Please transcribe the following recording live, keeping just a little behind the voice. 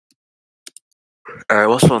All right,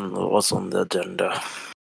 what's on the agenda?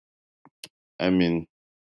 I mean,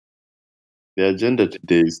 the agenda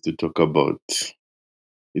today is to talk about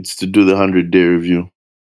it's to do the 100-day review.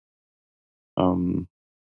 Um,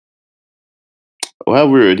 or have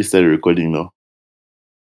we already started recording now?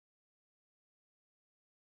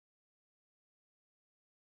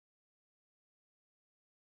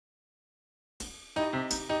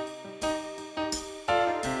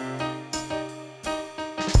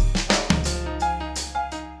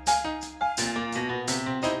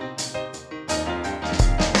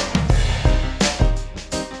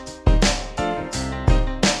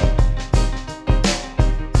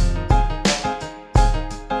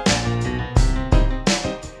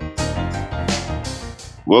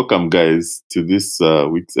 Welcome, guys, to this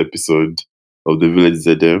week's episode of the Village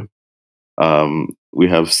ZM. We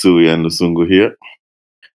have Sui and Lusungu here,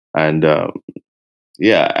 and I'll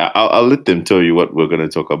let them tell you what we're going to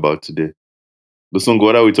talk about today. Lusungu,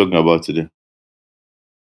 what are we talking about today?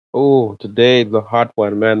 Oh, today the hot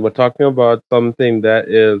one, man. We're talking about something that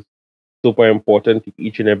is super important to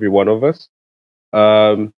each and every one of us.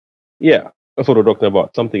 Um, yeah, that's what we're talking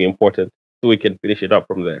about. Something important, so we can finish it up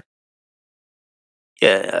from there.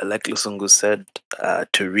 Yeah, like Lusungu said,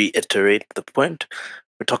 to reiterate the point,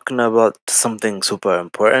 we're talking about something super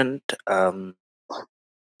important. Oh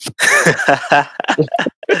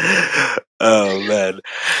man,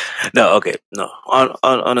 no, okay, no.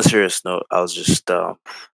 On a serious note, I was just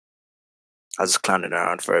clowning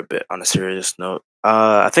around for a bit. On a serious note,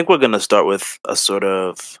 I think we're gonna start with a sort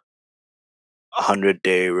of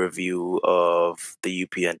 100-day review of the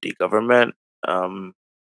UPND government. Um,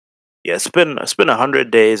 yeah, it's been 100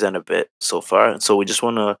 days and a bit so far, so we just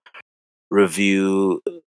want to review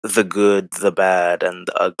the good, the bad, and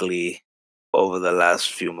the ugly over the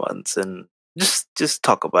last few months, and just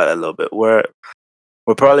talk about it a little bit. We're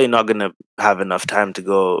probably not gonna have enough time to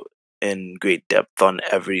go in great depth on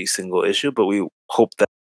every single issue, but we hope that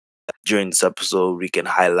during this episode we can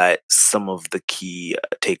highlight some of the key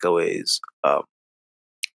takeaways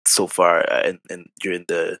so far in during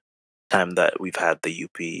the time that we've had the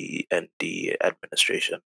UPND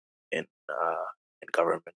administration in in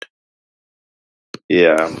government.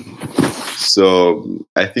 Yeah. So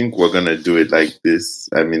I think we're gonna do it like this.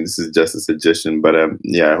 I mean, this is just a suggestion, but I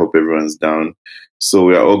hope everyone's down. So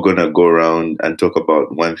we are all gonna go around and talk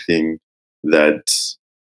about one thing that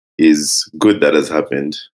is good that has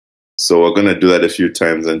happened. So we're gonna do that a few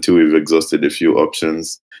times until we've exhausted a few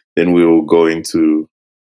options. Then we will go into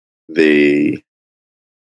the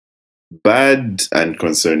bad and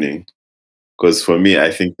concerning. Because for me,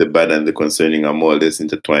 I think the bad and the concerning are more or less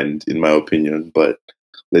intertwined, in my opinion. But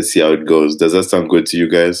let's see how it goes. Does that sound good to you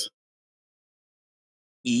guys?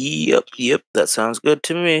 Yep, that sounds good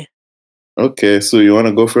to me. Okay, so you want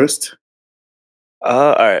to go first?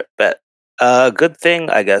 All right, bet. Good thing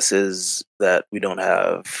I guess is that we don't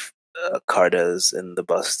have cartas in the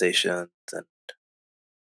bus stations, and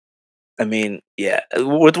I mean, yeah,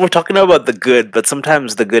 we're talking about the good, but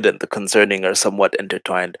sometimes the good and the concerning are somewhat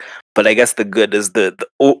intertwined. But I guess the good is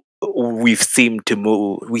we seem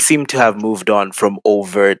to have moved on from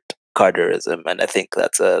overt carterism, and I think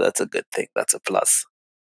that's a good thing. That's a plus.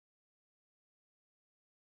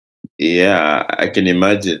 Yeah, I can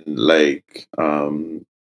imagine, like,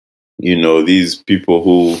 these people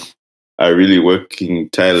who are really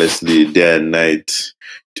working tirelessly day and night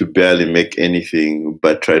to barely make anything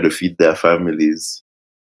but try to feed their families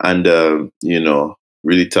under,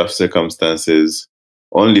 really tough circumstances,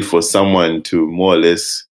 only for someone to more or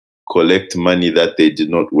less collect money that they did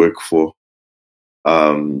not work for,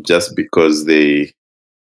 just because they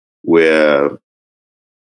were,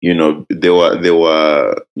 they belong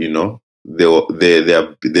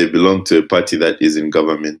to a party that is in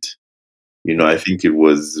government. I think it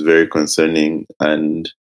was very concerning. And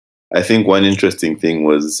I think one interesting thing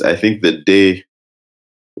was, I think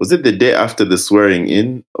was it the day after the swearing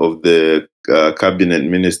in of the cabinet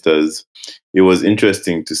ministers? It was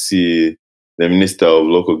interesting to see the minister of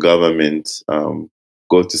local government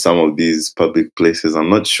go to some of these public places. I'm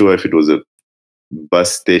not sure if it was a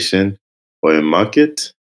bus station or a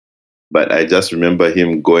market, but I just remember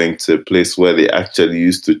him going to a place where they actually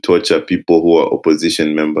used to torture people who are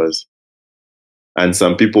opposition members. And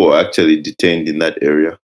some people were actually detained in that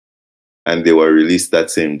area and they were released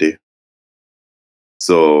that same day.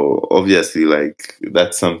 So obviously, like,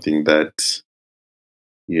 that's something that,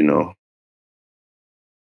 you know,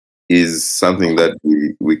 is something that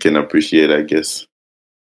we can appreciate, I guess.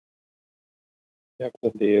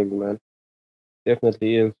 Definitely is, man.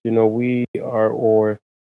 Definitely is. We are all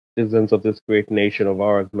citizens of this great nation of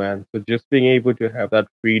ours, man. So just being able to have that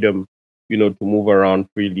freedom, to move around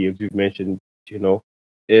freely, as you've mentioned, you know,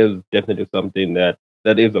 is definitely something that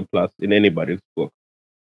is a plus in anybody's book.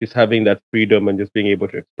 Just having that freedom and just being able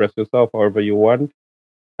to express yourself however you want,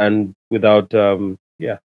 and without all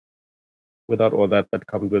that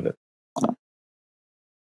comes with it.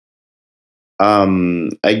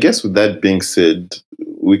 I guess with that being said,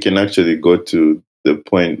 we can actually go to the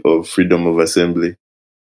point of freedom of assembly.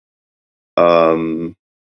 Um,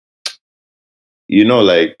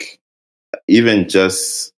 like even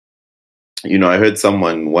just, I heard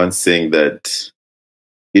someone once saying that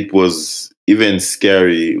it was even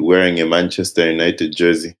scary wearing a Manchester United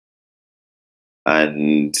jersey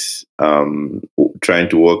and trying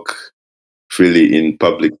to walk freely in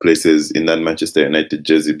public places in that Manchester United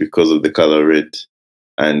jersey because of the color red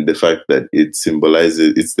and the fact that it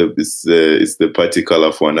symbolizes it's the party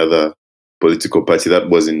color for another political party that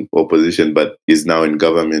was in opposition but is now in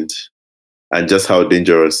government, and just how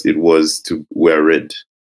dangerous it was to wear red.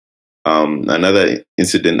 Another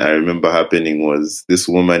incident I remember happening was this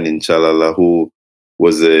woman in Chalala who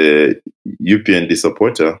was a UPND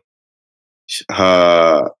supporter.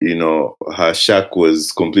 Her shack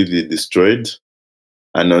was completely destroyed,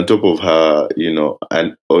 and on top of her,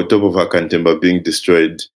 and on top of her Kantemba being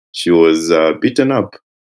destroyed, she was beaten up.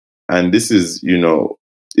 And this is,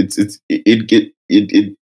 it's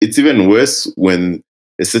even worse when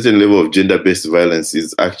a certain level of gender-based violence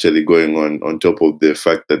is actually going on top of the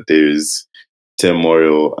fact that there is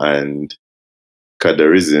turmoil and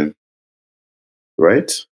cadarism,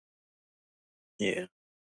 right? Yeah.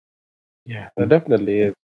 Yeah, that definitely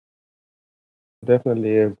is.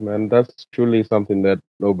 Definitely is, man. That's truly something that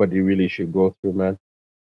nobody really should go through, man.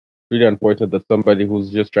 Really unfortunate that somebody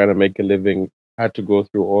who's just trying to make a living had to go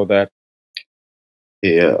through all that.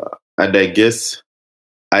 Yeah, and I guess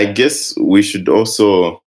we should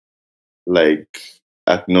also like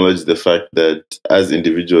acknowledge the fact that as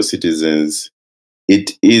individual citizens,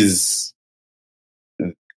 it is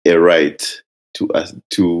a right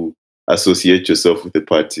to associate yourself with a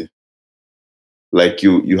party. Like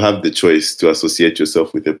you have the choice to associate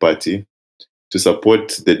yourself with a party, to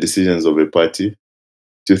support the decisions of a party,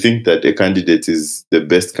 to think that a candidate is the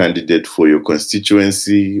best candidate for your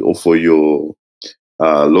constituency or for your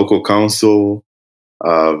local council,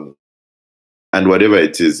 um, and whatever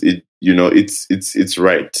it is, it's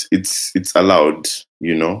right. It's allowed.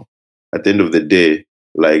 At the end of the day,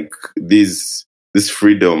 like this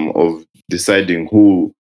freedom of deciding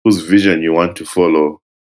whose vision you want to follow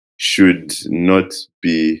should not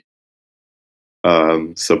be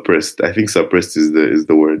suppressed. I think suppressed is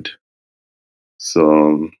the word.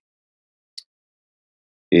 So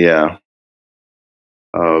yeah,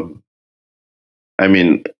 um, I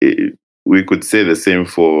mean, we could say the same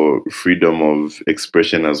for freedom of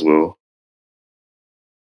expression as well.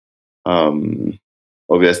 Um,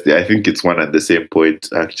 Obviously, I think it's one at the same point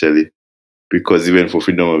actually, because even for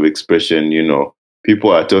freedom of expression,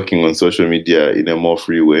 people are talking on social media in a more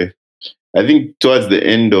free way. I think towards the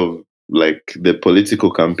end of like the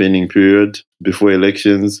political campaigning period before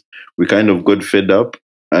elections, we kind of got fed up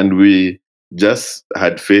and we just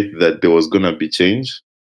had faith that there was going to be change.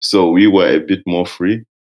 So we were a bit more free.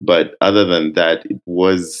 But other than that, it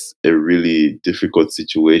was a really difficult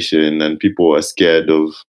situation and people were scared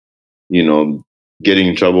of, you know, getting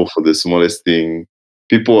in trouble for the smallest thing.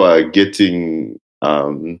 People are getting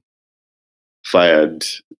fired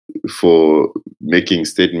for making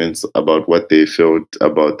statements about what they felt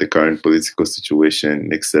about the current political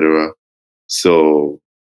situation, etc. So,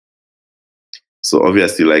 so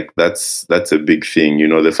obviously, like that's a big thing.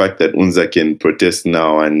 The fact that UNZA can protest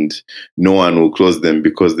now and no one will close them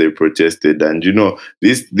because they protested, and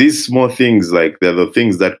these small things, like they're the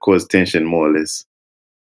things that cause tension more or less.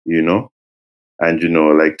 You know, and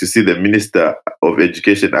like to see the Minister of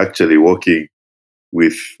Education actually working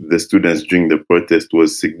with the students during the protest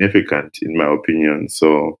was significant, in my opinion.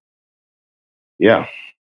 So, yeah.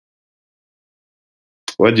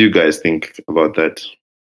 What do you guys think about that?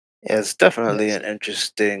 Yeah, it's definitely an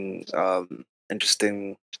interesting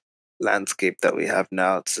landscape that we have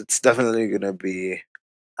now. It's definitely gonna be.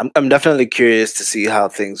 I'm definitely curious to see how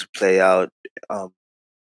things play out. Um,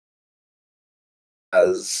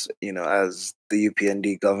 as the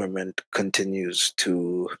UPND government continues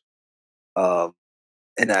to um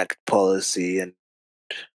enact policy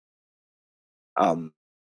um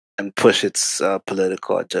and push its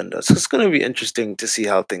political agenda. So it's going to be interesting to see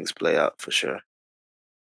how things play out for sure.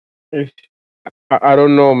 Ish. I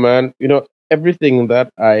don't know, man. Everything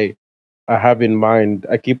that I have in mind,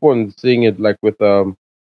 I keep on seeing it like with a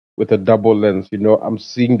double lens. I'm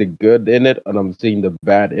seeing the good in it and I'm seeing the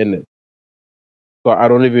bad in it. So I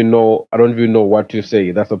don't even know. I don't even know what to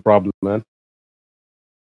say. That's a problem, man.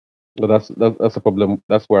 But that's a problem.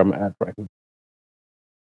 That's where I'm at right now.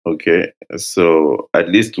 Okay, so at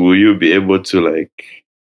least will you be able to like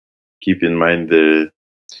keep in mind the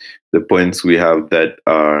points we have that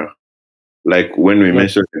are like when we Yeah,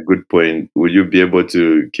 mention a good point, will you be able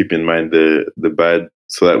to keep in mind the bad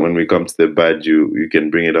so that when we come to the bad, you can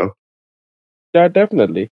bring it up? yeah,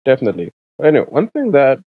 definitely, definitely. Anyway, one thing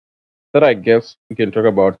that I guess we can talk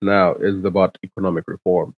about now is about economic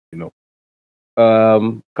reform.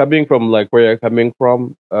 Coming from like where you're coming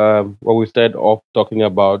from, what we said of talking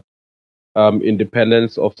about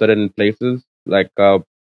independence of certain places, like what's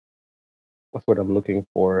what I'm looking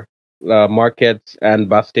for, markets and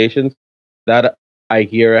bus stations. That I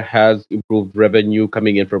hear has improved revenue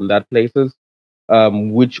coming in from that places,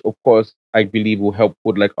 which of course I believe will help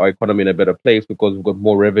put like our economy in a better place because we've got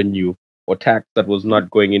more revenue or tax that was not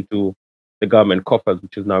going into the government coffers,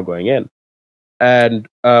 which is now going in. And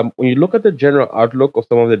when you look at the general outlook of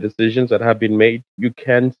some of the decisions that have been made, you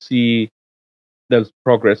can see there's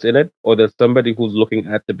progress in it, or there's somebody who's looking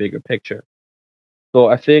at the bigger picture. So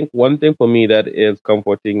I think one thing for me that is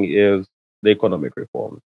comforting is the economic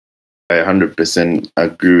reform. I 100%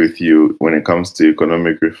 agree with you when it comes to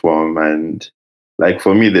economic reform, and like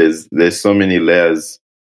for me, there's so many layers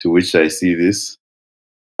to which I see this.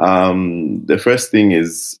 The first thing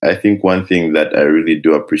is, I think one thing that I really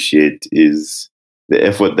do appreciate is the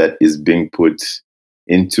effort that is being put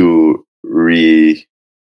into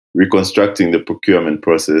reconstructing the procurement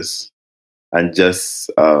process and just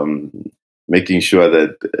making sure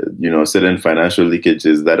that certain financial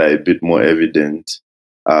leakages that are a bit more evident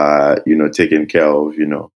are taken care of.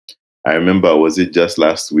 I remember, was it just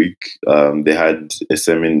last week? They had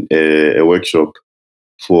a workshop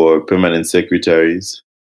for permanent secretaries,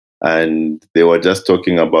 and they were just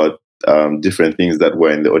talking about different things that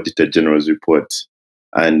were in the Auditor General's report,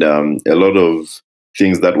 and a lot of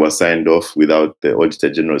things that were signed off without the Auditor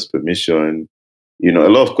General's permission. A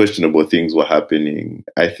lot of questionable things were happening.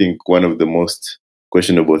 I think one of the most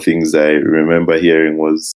questionable things I remember hearing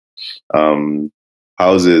was um,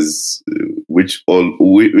 houses which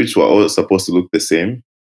were all supposed to look the same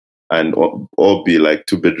and all be like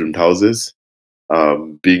two-bedroom houses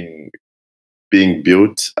being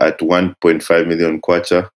built at 1.5 million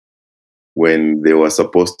kwacha when they were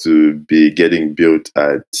supposed to be getting built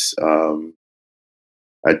um,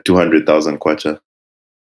 at 200,000 kwacha.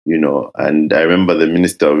 And I remember the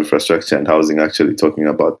Minister of Infrastructure and Housing actually talking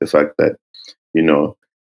about the fact that you know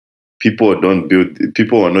people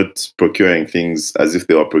are not procuring things as if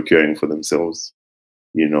they were procuring for themselves.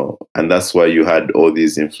 And that's why you had all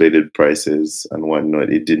these inflated prices and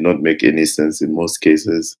whatnot. It did not make any sense in most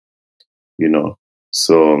cases. you know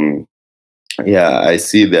so yeah, I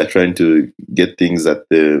see they're trying to get things at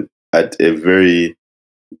a very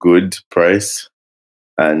good price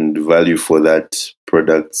and value for that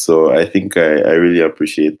product. So I think I really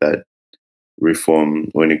appreciate that reform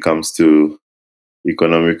when it comes to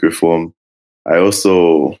economic reform. I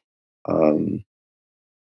also um,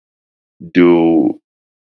 do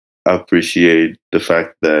appreciate the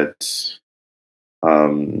fact that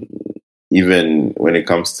um, even when it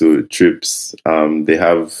comes to trips, they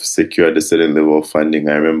have secured a certain level of funding.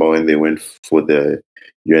 I remember when they went for the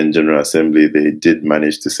UN General Assembly, they did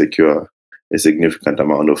manage to secure a significant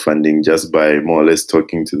amount of funding just by more or less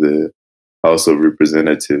talking to the House of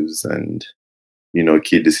Representatives and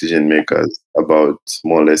key decision makers about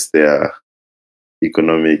more or less their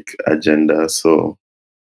economic agenda. So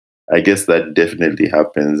I guess that definitely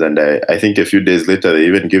happens. And I think a few days later, they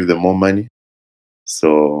even give them more money.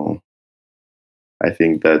 So I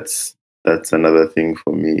think that's another thing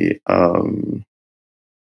for me.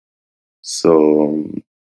 So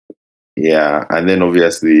yeah, and then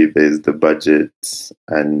obviously there's the budget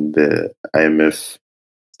and the IMF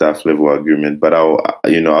staff level agreement. But I'll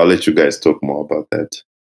let you guys talk more about that.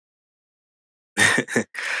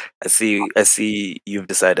 I see you've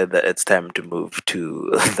decided that it's time to move to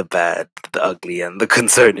the bad, the ugly, and the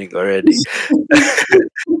concerning already.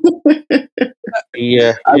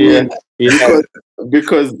 Yeah, I yeah, mean, yeah.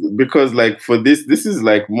 because like for this is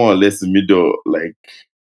like more or less middle, like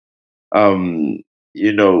um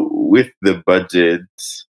with the budget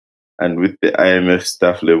and with the IMF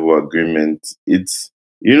staff level agreement, it's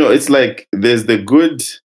like there's the good,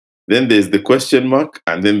 then there's the question mark,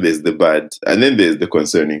 and then there's the bad, and then there's the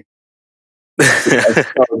concerning. So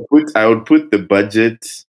I would put the budget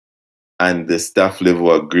and the staff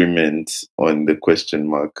level agreement on the question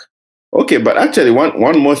mark. Okay, but actually,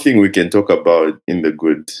 one more thing we can talk about in the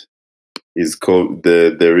good is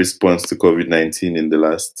the response to COVID-19 in the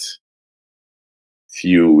last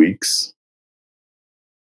few weeks.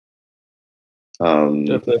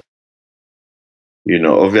 Definitely.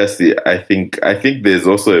 Obviously, I think there's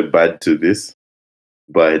also a bad to this,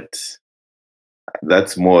 but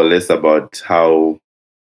that's more or less about how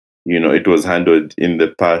it was handled in the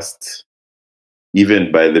past,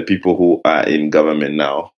 even by the people who are in government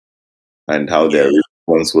now, and how their Yeah.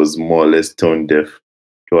 response was more or less tone deaf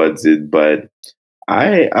towards it. But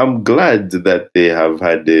I am glad that they have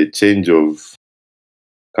had a change of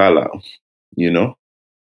color, you know,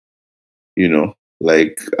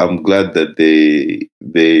 like I'm glad that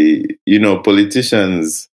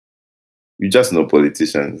politicians, you just know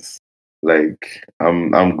politicians. Like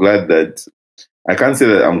I'm glad that I can't say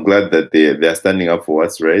that I'm glad that they're standing up for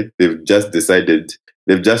what's right. They've just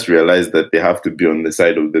realized that they have to be on the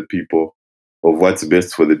side of the people, of what's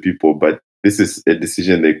best for the people. But this is a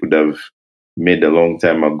decision they could have made a long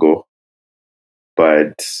time ago.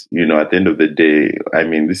 But at the end of the day, I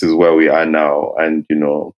mean, this is where we are now, and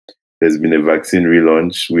there's been a vaccine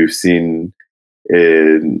relaunch. We've seen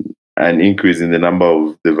an increase in the number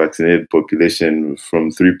of the vaccinated population from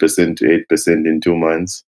 3% to 8% in 2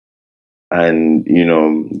 months. And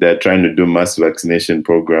they're trying to do mass vaccination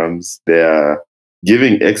programs. They're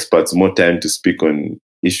giving experts more time to speak on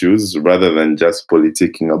issues rather than just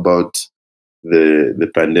politicking about the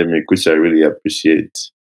pandemic, which I really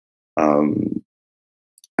appreciate. um,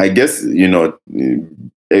 I guess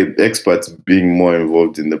experts being more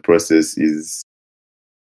involved in the process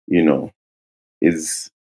you know is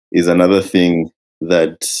is another thing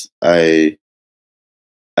that I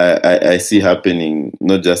see happening,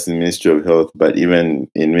 not just in Ministry of Health, but even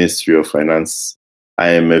in Ministry of Finance.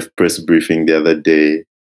 IMF press briefing the other day,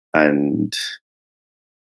 and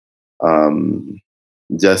um,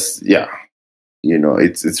 just yeah,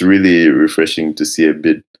 it's really refreshing to see a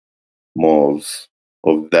bit more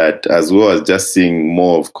of that, as well as just seeing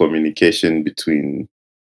more of communication between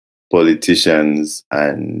politicians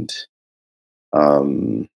um,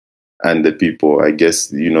 and the people. I guess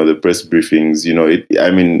the press briefings. I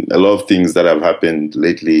mean, a lot of things that have happened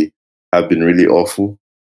lately have been really awful,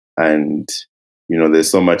 and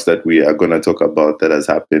there's so much that we are going to talk about that has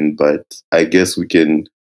happened. But I guess we can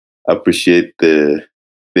appreciate the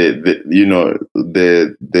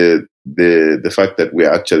fact that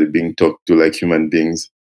we're actually being talked to like human beings,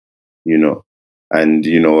 you know, and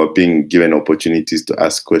are being given opportunities to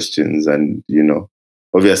ask questions, and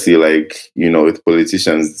obviously, like with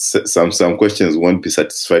politicians, some questions won't be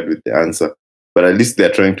satisfied with the answer, but at least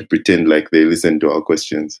they're trying to pretend like they listen to our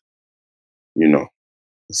questions, you know.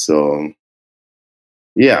 So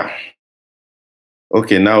yeah,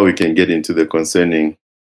 okay, now we can get into the concerning.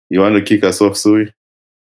 You want to kick us off, Sui?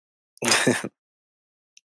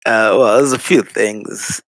 Well, there's a few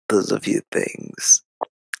things. There's a few things.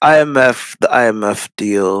 The IMF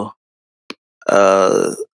deal.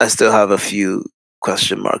 I still have a few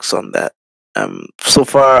question marks on that. So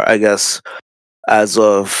far, I guess, as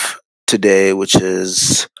of today, which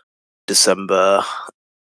is December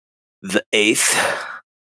the 8th,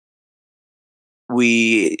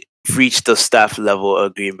 we reached a staff level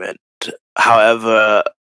agreement. However,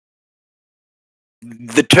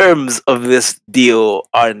 the terms of this deal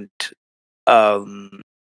aren't um,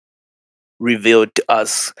 revealed to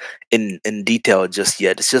us in detail just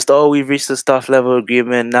yet. It's just, oh, we've reached the staff level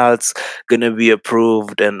agreement. Now it's gonna be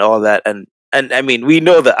approved and all that. And I mean, we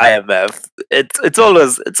know the IMF. It's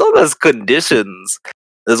always conditions.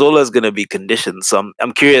 There's always gonna be conditions. So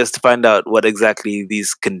I'm curious to find out what exactly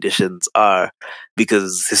these conditions are,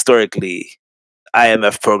 because historically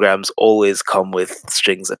IMF programs always come with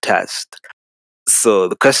strings attached. So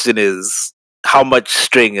the question is, how much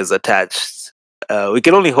string is attached? We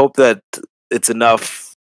can only hope that it's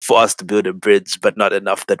enough for us to build a bridge, but not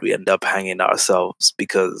enough that we end up hanging ourselves,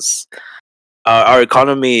 because our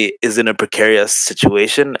economy is in a precarious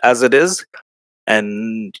situation as it is.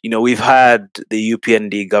 And, we've had the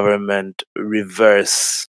UPND government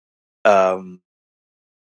reverse um,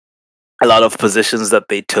 a lot of positions that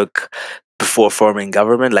they took before forming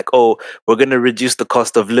government, like, oh, we're going to reduce the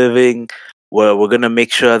cost of living, we're going to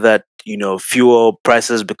make sure that fuel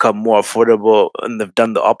prices become more affordable, and they've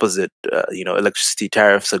done the opposite. Electricity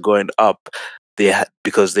tariffs are going up,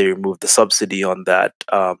 because they removed the subsidy on that.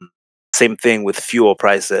 Same thing with fuel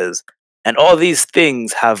prices, and all these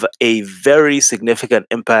things have a very significant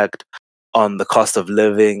impact on the cost of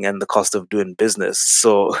living and the cost of doing business.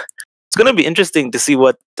 So it's going to be interesting to see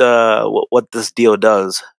what this deal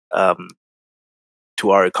does um, to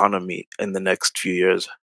our economy in the next few years.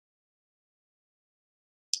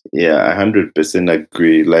 Yeah, 100%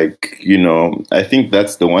 agree. Like, I think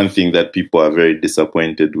that's the one thing that people are very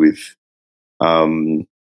disappointed with Um,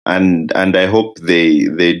 and I hope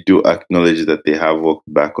they do acknowledge that they have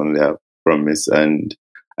walked back on their promise. And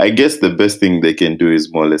I guess the best thing they can do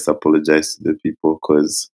is more or less apologize to the people,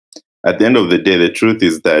 because at the end of the day, the truth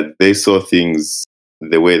is that they saw things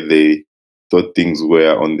the way they thought things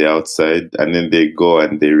were on the outside, and then they go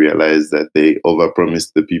and they realize that they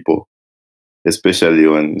overpromised the people, especially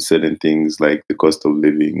on certain things like the cost of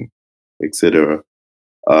living, etc.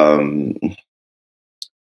 Um,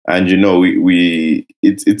 and we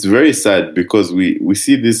it's very sad because we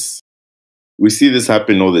see this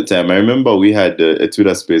happen all the time. I remember we had a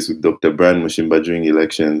Twitter space with Dr. Brian Mushimba during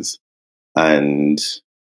elections, and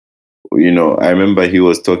I remember he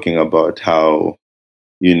was talking about how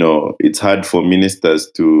it's hard for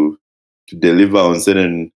ministers to deliver on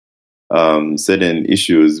certain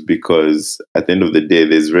issues, because at the end of the day,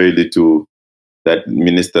 there's very little that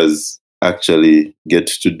ministers actually get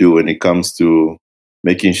to do when it comes to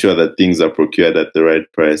making sure that things are procured at the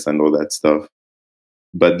right price and all that stuff.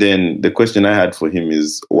 But then the question I had for him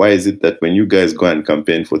is, why is it that when you guys go and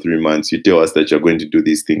campaign for 3 months, you tell us that you're going to do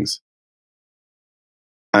these things?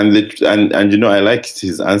 And I liked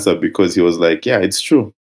his answer, because he was like, yeah, it's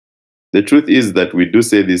true. The truth is that we do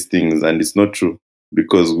say these things and it's not true,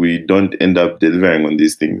 because we don't end up delivering on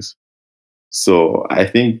these things. So I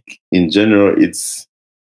think in general, it's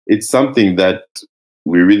something that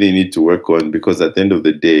we really need to work on, because at the end of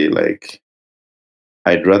the day, like,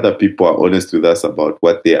 I'd rather people are honest with us about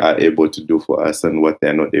what they are able to do for us and what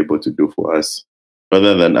they're not able to do for us,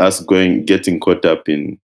 rather than us getting caught up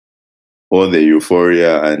in all the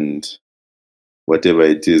euphoria and whatever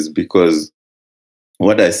it is. Because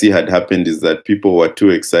what I see had happened is that people were too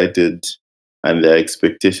excited and their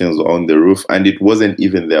expectations were on the roof. And it wasn't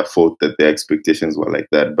even their fault that their expectations were like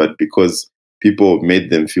that, but because people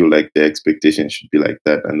made them feel like their expectations should be like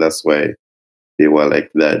that. And that's why they were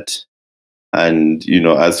like that. And,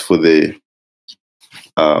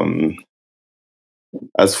 um,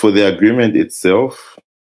 as for the agreement itself,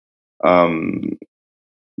 um,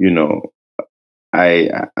 you know,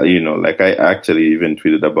 like I actually even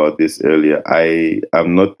tweeted about this earlier. I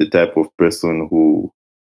am not the type of person who,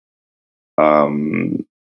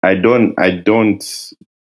 I don't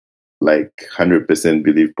like 100%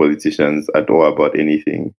 believe politicians at all about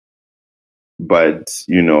anything. But,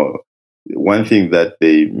 one thing that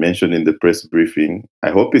they mentioned in the press briefing,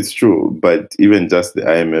 I hope it's true, but even just the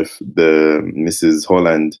IMF, the Mrs.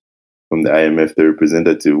 Holland from the IMF, the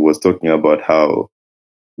representative, was talking about how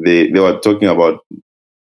they were talking about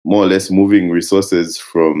more or less moving resources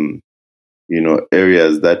from,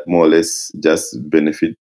 areas that more or less just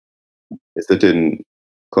benefit a certain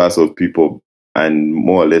class of people, and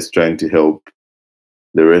more or less trying to help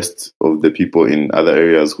the rest of the people in other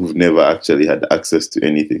areas who've never actually had access to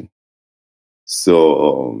anything.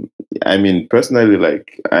 So, I mean, personally,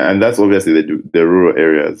 like, and that's obviously the rural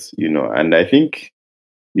areas, and I think,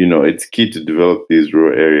 it's key to develop these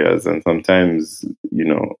rural areas. And sometimes,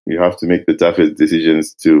 you have to make the toughest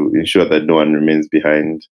decisions to ensure that no one remains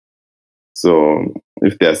behind. So,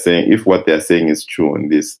 if what they're saying is true on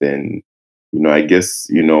this, then, I guess,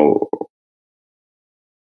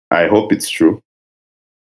 I hope it's true.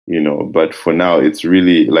 But for now, it's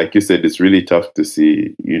really, like you said, it's really tough to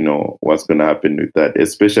see, what's going to happen with that,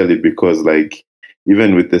 especially because, like,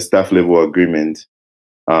 even with the staff level agreement,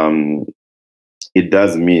 um, it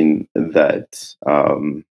does mean that,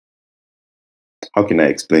 how can I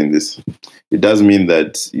explain this? It does mean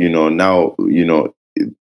that, now,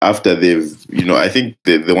 after they've, I think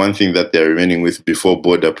the one thing that they're remaining with before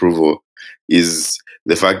board approval is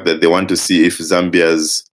the fact that they want to see if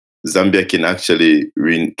Zambia can actually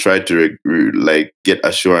try to like get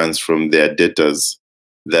assurance from their debtors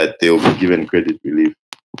that they will be given credit relief.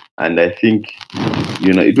 And I think,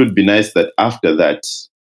 it would be nice that after that,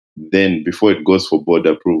 then before it goes for board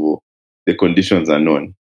approval, the conditions are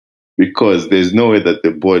known, because there's no way that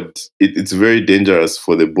the board, it's very dangerous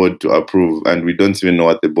for the board to approve and we don't even know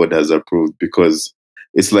what the board has approved, because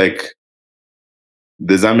it's like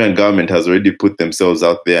the Zambian government has already put themselves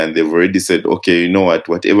out there and they've already said, okay, you know what,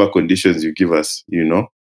 whatever conditions you give us,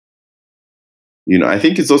 I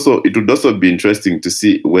think it would also be interesting to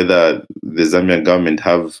see whether the Zambian government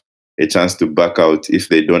have a chance to back out if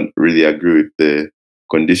they don't really agree with the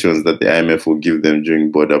conditions that the IMF will give them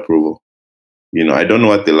during board approval. I don't know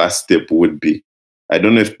what the last step would be. I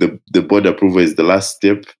don't know if the board approval is the last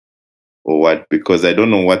step or what, because I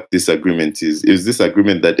don't know what this agreement is. Is this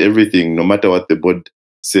agreement that everything, no matter what the board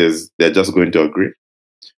says, they're just going to agree?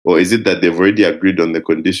 Or is it that they've already agreed on the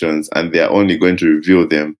conditions and they're only going to reveal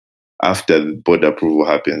them after the board approval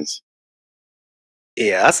happens?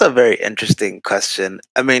 Yeah, that's a very interesting question.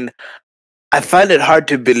 I mean, I find it hard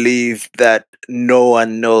to believe that no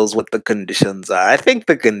one knows what the conditions are. I think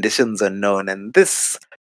the conditions are known, and this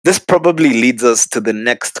probably leads us to the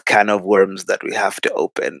next can of worms that we have to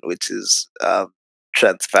open, which is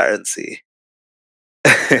transparency.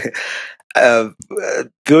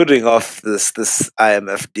 Building off this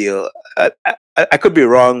IMF deal, I could be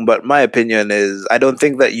wrong, but my opinion is I don't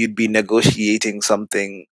think that you'd be negotiating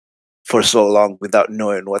something for so long without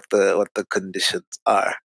knowing what the conditions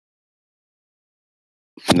are.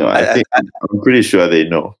 No, I I, think I'm pretty sure they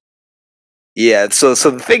know. Yeah, so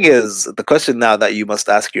the thing is, the question now that you must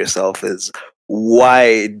ask yourself is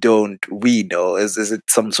why don't we know? Is it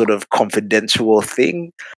some sort of confidential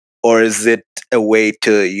thing? Or is it a way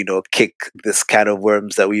to, kick this can of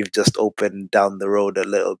worms that we've just opened down the road a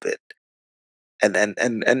little bit?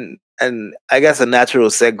 And I guess a natural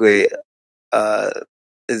segue uh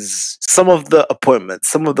is some of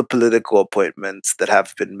the political appointments that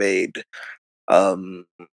have been made. Um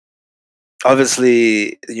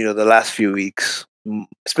Obviously, the last few weeks,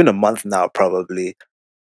 it's been a month now probably.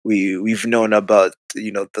 We've known about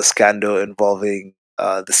the scandal involving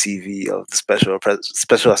the CV of the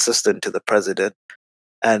special assistant to the president,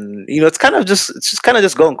 and it's just kind of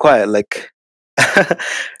just going quiet. Like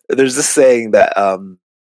there's this saying that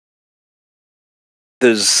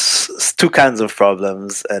there's two kinds of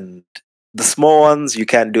problems, and the small ones you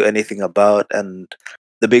can't do anything about, and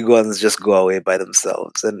the big ones just go away by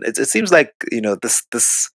themselves. And it seems like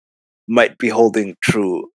this might be holding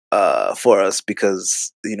true for us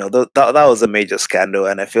because that was a major scandal,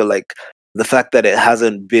 and I feel like the fact that it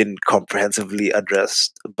hasn't been comprehensively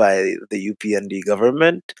addressed by the UPND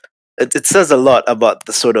government, it says a lot about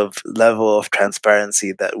the sort of level of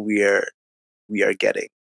transparency that we are getting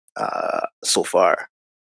so far.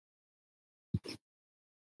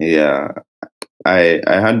 Yeah, I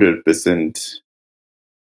 100%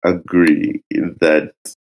 agree that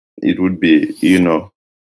it would be,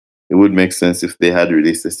 it would make sense if they had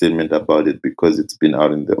released a statement about it because it's been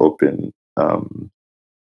out in the open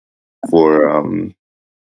for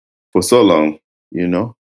for so long, you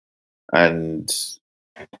know, and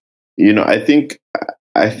I think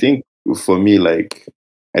for me, like,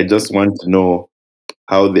 I just want to know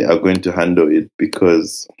how they are going to handle it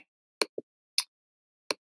because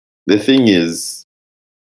the thing is,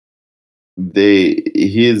 the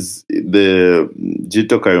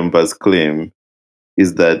Jito Kayumba's claim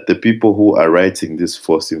is that the people who are writing this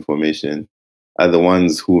false information are the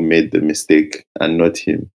ones who made the mistake and not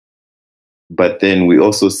him. But then we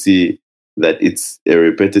also see that it's a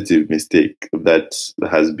repetitive mistake that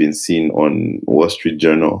has been seen on Wall Street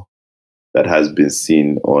Journal, that has been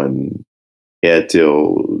seen on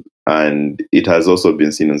Airtel, and it has also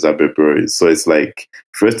been seen on Zambia Breweries. So it's like,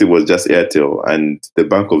 first it was just Airtel, and the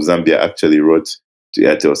Bank of Zambia actually wrote to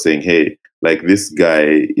Airtel saying, "Hey, like this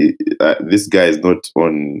guy is not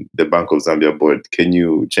on the Bank of Zambia board. Can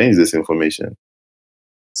you change this information?"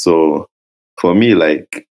 So for me,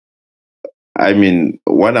 like, I mean,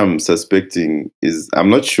 what I'm suspecting is, I'm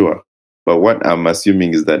not sure, but what I'm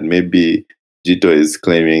assuming is that maybe Jito is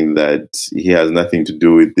claiming that he has nothing to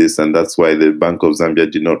do with this, and that's why the Bank of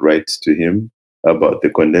Zambia did not write to him about the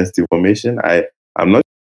condensed information. I'm not,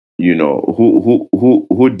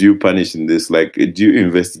 who do you punish in this? Like, do you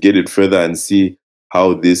investigate it further and see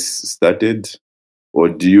how this started, or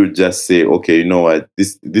do you just say, okay, you know what,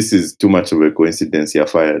 this is too much of a coincidence, you're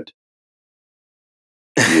fired?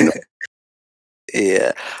 You know.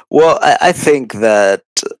 Yeah. Well, I think that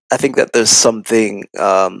there's something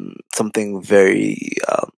very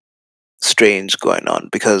strange going on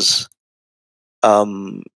because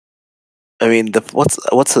um I mean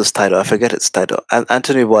what's his title? I forget his title.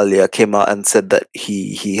 Anthony Walia came out and said that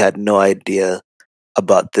he had no idea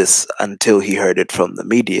about this until he heard it from the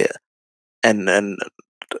media, and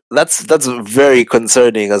that's very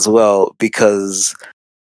concerning as well because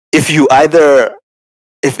if you either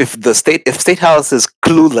if State House is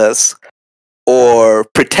clueless or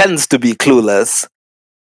pretends to be clueless,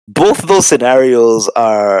 both those scenarios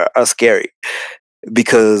are scary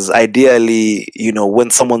because ideally,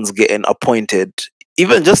 when someone's getting appointed,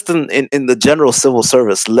 even just in the general civil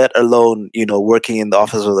service, let alone, working in the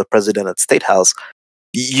office of the president at State House,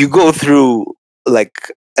 you go through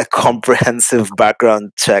like a comprehensive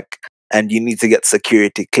background check and you need to get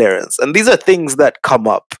security clearance. And these are things that come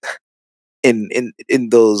up in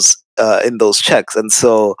those checks. And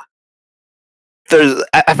so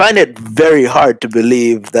I find it very hard to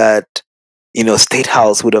believe that State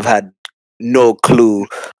House would have had no clue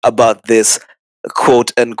about this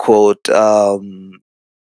quote unquote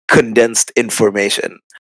condensed information.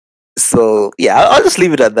 So yeah, I'll just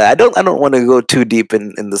leave it at that. I don't want to go too deep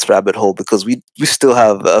in this rabbit hole because we still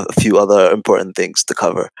have a few other important things to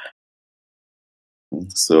cover.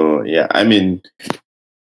 So yeah, I mean,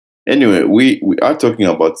 anyway, we are talking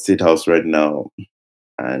about State House right now,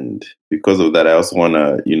 and because of that, I also want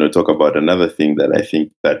to talk about another thing that I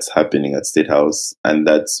think that's happening at State House, and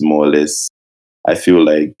that's more or less, I feel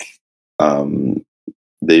like um,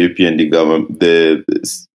 the UPND government, the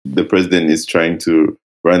president is trying to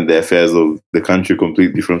run the affairs of the country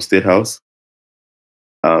completely from State House,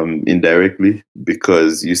 indirectly,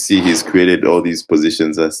 because you see he's created all these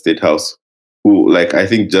positions at State House. Who, like, I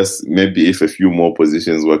think just maybe if a few more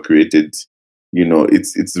positions were created,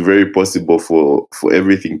 it's very possible for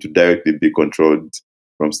everything to directly be controlled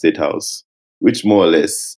from State House, which more or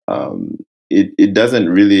less it doesn't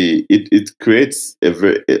really it creates a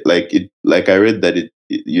very like I read that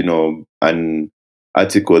an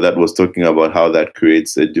article that was talking about how that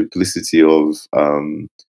creates a duplicity of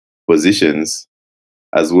positions,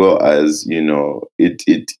 as well as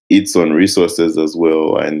it eats on resources as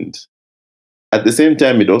well, and at the same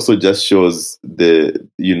time it also just shows the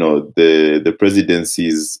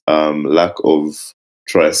presidency's lack of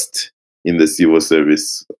trust in the civil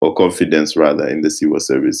service, or confidence rather in the civil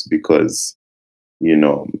service, because you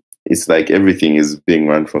know it's like everything is being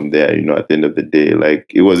run from there. At the end of the day, like,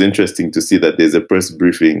 it was interesting to see that there's a press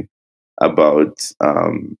briefing about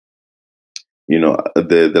the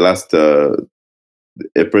last a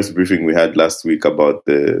press briefing we had last week about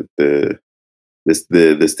the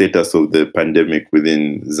status of the pandemic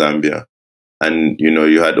within Zambia. And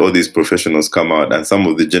you had all these professionals come out, and some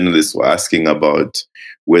of the journalists were asking about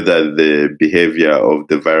whether the behavior of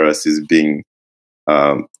the virus is being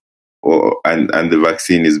and the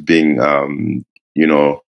vaccine is being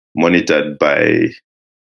monitored by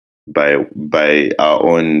our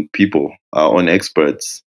own people, our own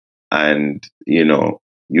experts. And you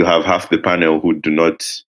have half the panel who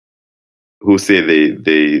say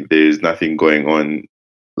there is nothing going on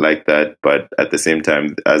like that, but at the same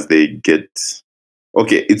time, as they get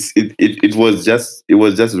okay, it was just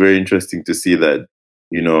very interesting to see that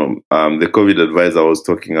the COVID advisor was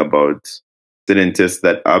talking about certain tests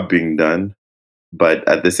that are being done, but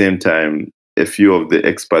at the same time, a few of the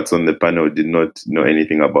experts on the panel did not know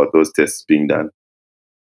anything about those tests being done.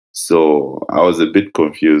 So I was a bit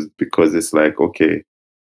confused, because it's like, okay,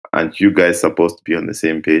 aren't you guys supposed to be on the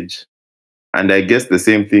same page? And I guess the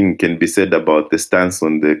same thing can be said about the stance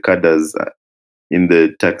on the cadres in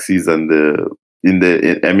the taxis and in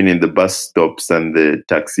the bus stops and the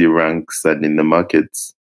taxi ranks and in the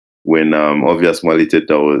markets. When Obvious Mwaliteta,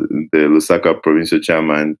 the Lusaka provincial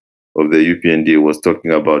chairman of the UPND, was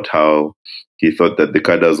talking about how he thought that the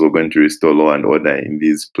cadres were going to restore law and order in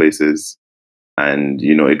these places. And,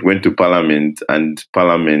 it went to Parliament, and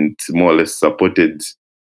Parliament more or less supported,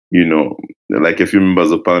 like a few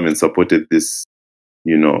members of Parliament supported this,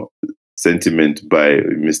 sentiment by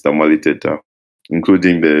Mr. Mwaliteta,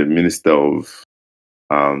 including the Minister of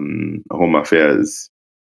Home Affairs,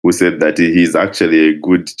 who said that he's actually a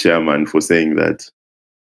good chairman for saying that.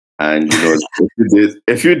 And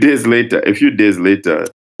a few days later,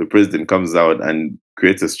 the president comes out and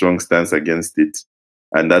creates a strong stance against it,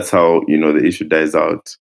 and that's how the issue dies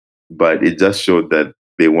out. But it just showed that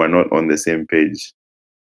they were not on the same page,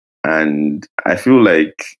 and I feel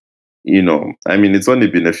like I mean, it's only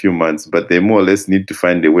been a few months, but they more or less need to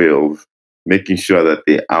find a way of making sure that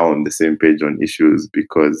they are on the same page on issues,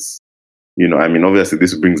 because I mean, obviously,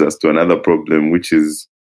 this brings us to another problem, which is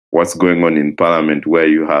what's going on in Parliament, where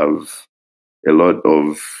you have a lot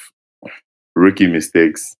of rookie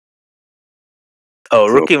mistakes. Oh,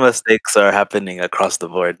 rookie mistakes are happening across the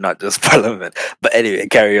board, not just Parliament. But anyway,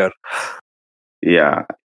 carry on. Yeah,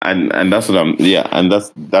 and that's what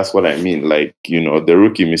that's what I mean. Like, the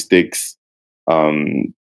rookie mistakes,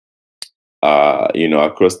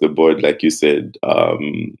 across the board, like you said,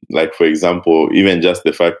 like, for example, even just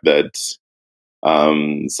the fact that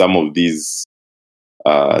some of these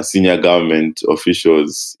senior government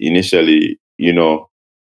officials initially,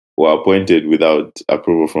 were appointed without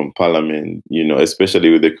approval from Parliament, especially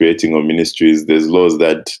with the creating of ministries. There's laws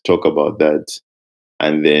that talk about that.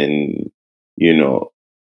 And then,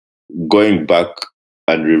 going back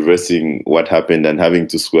and reversing what happened and having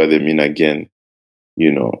to swear them in again,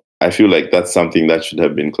 I feel like that's something that should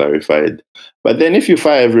have been clarified. But then if you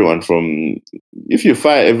fire everyone who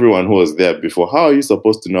was there before, how are you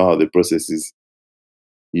supposed to know how the process is?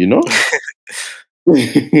 Yeah,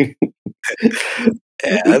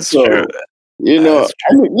 that's true. So,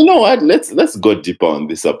 I mean, you know what? Let's go deeper on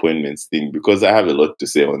this appointments thing, because I have a lot to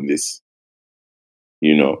say on this.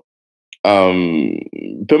 You know, um,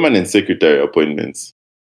 permanent secretary appointments.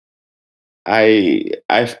 I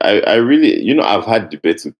really, I've had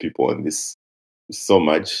debates with people on this so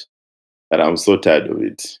much that I'm so tired of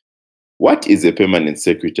it. What is a permanent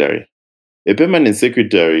secretary? A permanent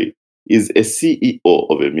secretary is a CEO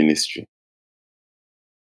of a ministry.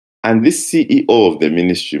 And this CEO of the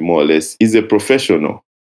ministry, more or less, is a professional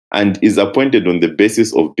and is appointed on the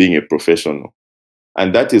basis of being a professional.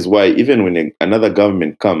 And that is why, even when another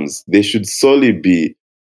government comes, they should solely be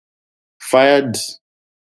fired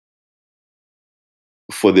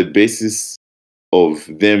for the basis of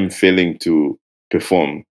them failing to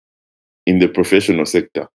perform in the professional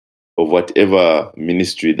sector of whatever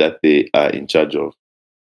ministry that they are in charge of,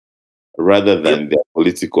 rather Yep. than their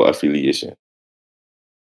political affiliation.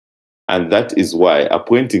 And that is why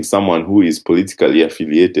appointing someone who is politically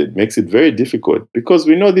affiliated makes it very difficult, because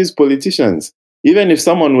we know these politicians, even if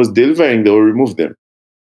someone was delivering, they will remove them.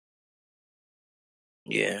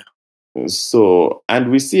 Yeah. So,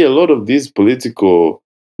 and we see a lot of these political,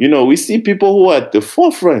 we see people who are at the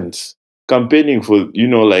forefront campaigning for,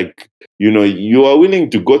 you are willing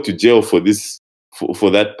to go to jail for this,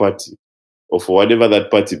 for that party or for whatever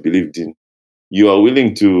that party believed in. You are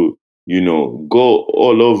willing to, go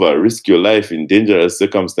all over, risk your life in dangerous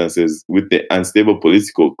circumstances with the unstable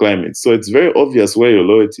political climate. So it's very obvious where your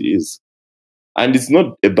loyalty is. And it's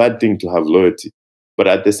not a bad thing to have loyalty. But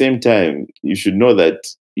at the same time, you should know that,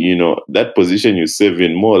 that position you serve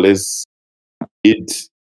in, more or less, it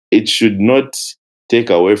it should not take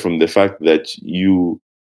away from the fact that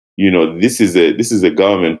this is a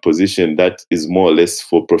government position that is more or less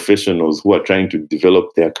for professionals who are trying to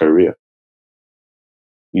develop their career.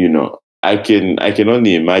 I can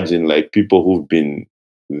only imagine, like, people who've been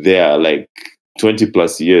there like 20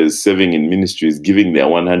 plus years serving in ministries, giving their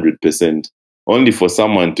 100%, only for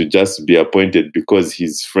someone to just be appointed because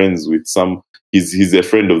he's friends with he's a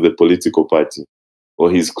friend of the political party,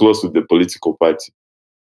 or he's close with the political party.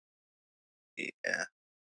 Yeah.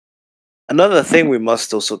 Another thing we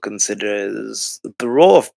must also consider is the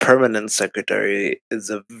role of permanent secretary is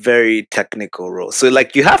a very technical role. So,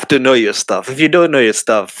 like, you have to know your stuff. If you don't know your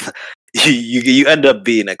stuff, you end up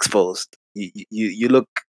being exposed. You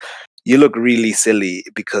look really silly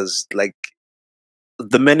because, like,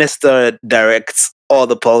 the minister directs all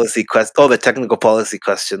the technical policy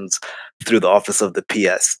questions through the office of the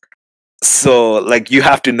PS. So, like, you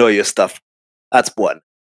have to know your stuff. That's one.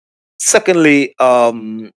 Secondly,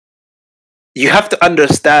 you have to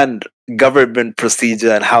understand government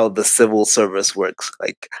procedure and how the civil service works.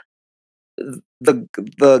 Like,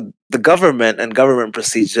 the government and government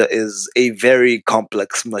procedure is a very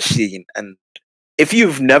complex machine, and if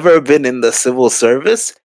you've never been in the civil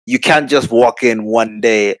service, you can't just walk in one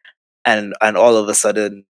day and all of a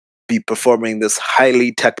sudden be performing this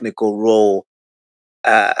highly technical role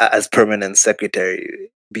as permanent secretary,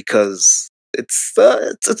 because it's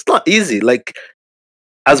not easy. Like,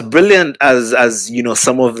 as brilliant as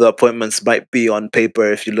some of the appointments might be on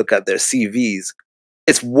paper, if you look at their CVs,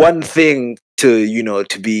 it's one thing to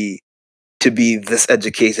to be this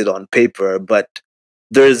educated on paper, but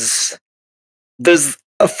there's there's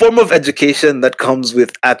a form of education that comes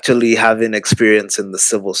with actually having experience in the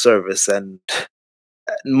civil service, and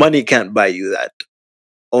money can't buy you that.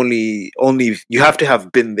 Only you have to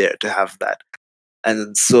have been there to have that.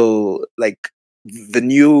 And so, like, the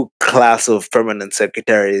new class of permanent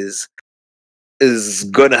secretaries is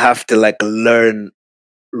gonna have to, like, learn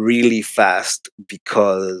really fast,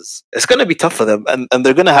 because it's gonna be tough for them, and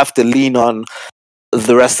they're gonna have to lean on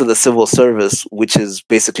the rest of the civil service, which is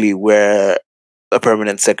basically where a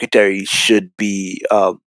permanent secretary should be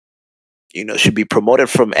promoted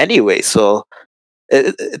from anyway. So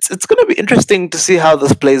it's going to be interesting to see how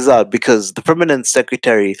this plays out, because the permanent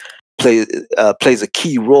secretary plays a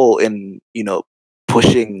key role in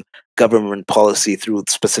pushing government policy through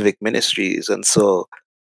specific ministries. And so,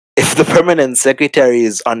 if the permanent secretary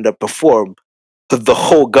is underperform, the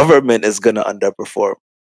whole government is going to underperform.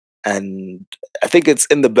 And I think it's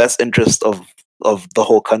in the best interest of the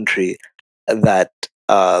whole country that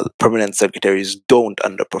permanent secretaries don't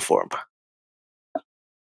underperform.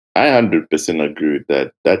 I 100% agree with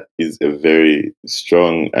that. That is a very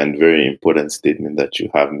strong and very important statement that you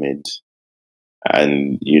have made.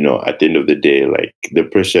 And, at the end of the day, like, the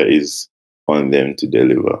pressure is on them to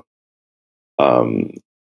deliver. Um,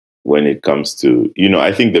 when it comes to,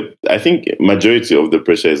 I think majority of the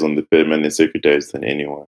pressure is on the permanent secretaries than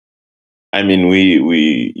anyone. I mean, we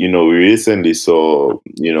recently saw,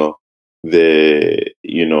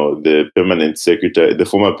 the permanent secretary, the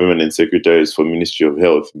former permanent secretaries for Ministry of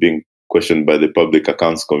Health being questioned by the Public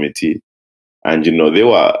Accounts Committee. And they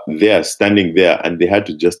were there, standing there, and they had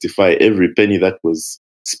to justify every penny that was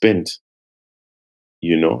spent,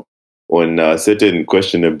 you know, on certain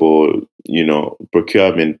questionable,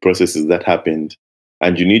 procurement processes that happened.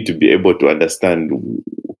 And you need to be able to understand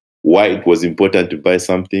why it was important to buy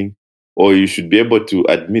something, or you should be able to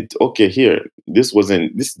admit, okay, here, this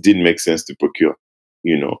didn't make sense to procure,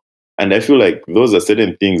 you know. And I feel like those are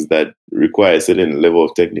certain things that require a certain level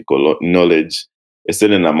of technical knowledge, a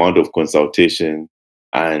certain amount of consultation.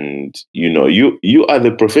 And you are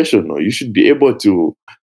the professional. You should be able to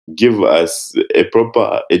give us a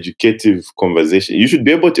proper educative conversation. You should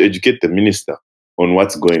be able to educate the minister on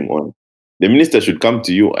what's going on. The minister should come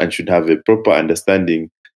to you and should have a proper understanding,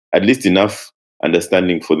 at least enough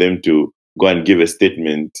understanding for them to go and give a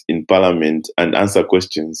statement in parliament and answer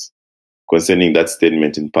questions concerning that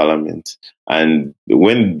statement in parliament. And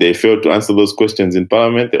when they fail to answer those questions in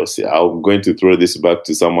parliament, they'll say, I'm going to throw this back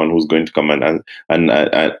to someone who's going to come and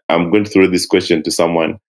I'm going to throw this question to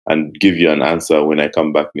someone and give you an answer when I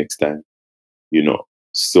come back next time, you know.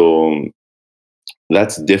 So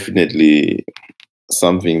that's definitely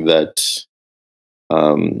something that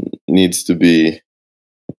needs to be,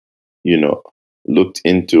 looked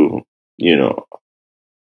into, you know.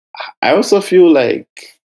 I also feel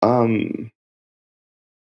like for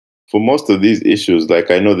most of these issues, like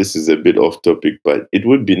I know this is a bit off topic, but it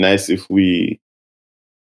would be nice if we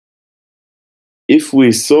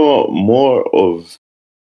saw more of,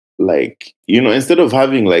 like, instead of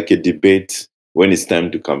having like a debate when it's time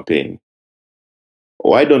to campaign,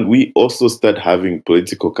 why don't we also start having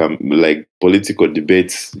political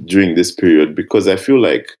debates during this period? Because I feel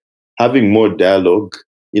like having more dialogue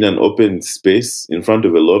in an open space in front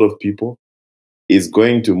of a lot of people is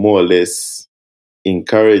going to more or less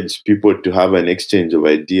encourage people to have an exchange of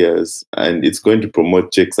ideas, and it's going to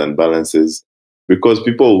promote checks and balances, because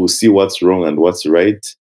people will see what's wrong and what's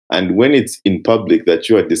right. And when it's in public that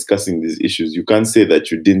you are discussing these issues, you can't say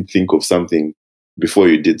that you didn't think of something before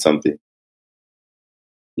you did something,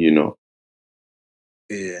 you know.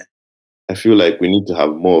 Yeah. I feel like we need to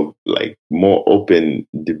have more open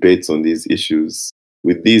debates on these issues,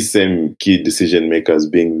 with these same key decision makers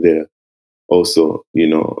being there also,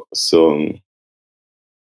 so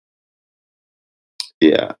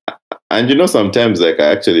yeah. And sometimes, like,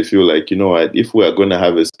 I actually feel like, what, if we are going to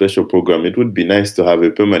have a special program, it would be nice to have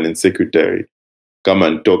a permanent secretary come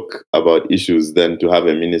and talk about issues than to have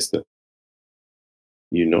a minister,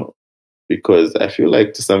 you know, because I feel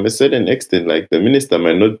like to some certain extent, like, the minister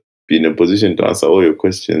might not be in a position to answer all your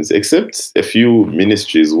questions, except a few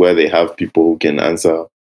ministries where they have people who can answer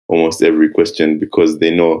almost every question because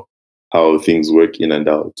they know how things work in and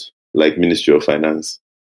out, like Ministry of Finance,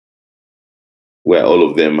 where all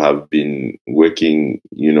of them have been working,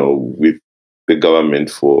 with the government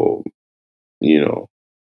for,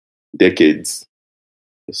 decades.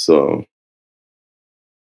 So,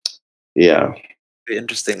 yeah. Be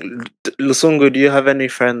interesting. Lusungu, do you have any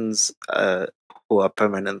friends who are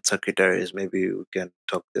permanent secretaries? Maybe we can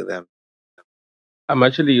talk to them. I'm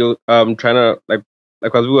actually trying to like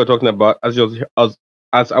as we were talking about, as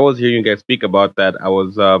I was hearing you guys speak about that, I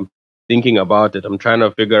was thinking about it. I'm trying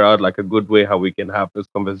to figure out like a good way how we can have this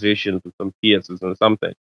conversation with some PSs and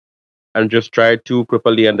something, and just try to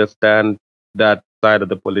properly understand that side of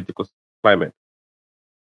the political climate.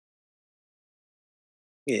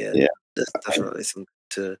 Yeah, Yeah, that's definitely something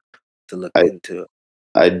to look I, into.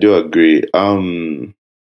 I do agree. A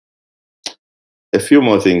few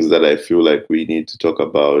more things that I feel like we need to talk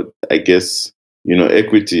about. I guess,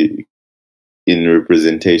 equity in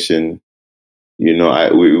representation. We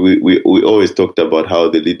always talked about how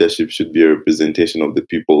the leadership should be a representation of the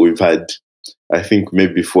people. We've had, I think,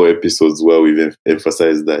 maybe 4 episodes where we've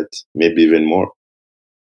emphasized that, maybe even more.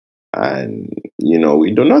 And,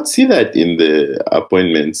 we do not see that in the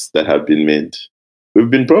appointments that have been made. We've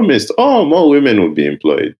been promised, oh, more women will be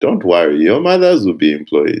employed. Don't worry, your mothers will be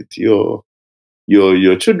employed. Your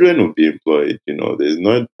children will be employed. There's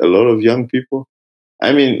not a lot of young people.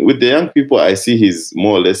 I mean, with the young people, I see he's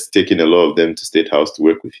more or less taking a lot of them to State House to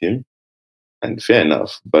work with him, and fair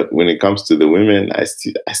enough. But when it comes to the women, I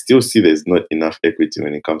still see there's not enough equity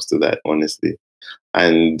when it comes to that, honestly.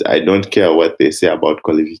 And I don't care what they say about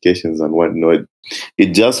qualifications and whatnot.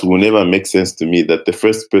 It just will never make sense to me that the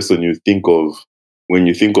first person you think of when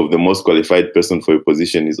you think of the most qualified person for a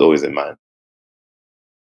position is always a man.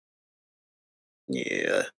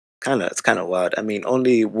 Yeah, it's kind of wild. I mean,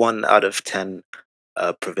 only 1 out of 10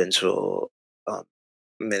 provincial um,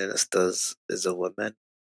 ministers is a woman,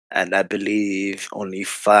 and I believe only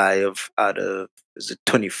 5 out of, is it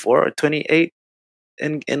 24 or 28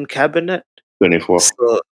 in cabinet. 24.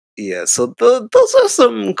 So Yeah, so those are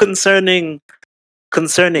some Yeah. concerning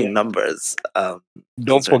numbers. Don't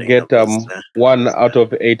Concerning forget numbers. 1 out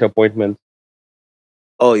of 8 appointments.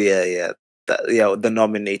 Oh yeah, yeah, yeah. The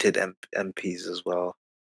nominated MPs as well.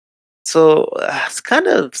 So it's kind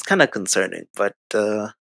of concerning, but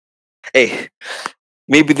hey,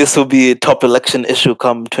 maybe this will be a top election issue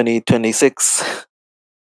come 2026.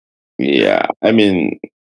 Yeah, I mean,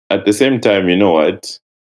 at the same time, you know what?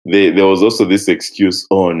 There was also this excuse,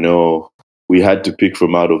 oh no, we had to pick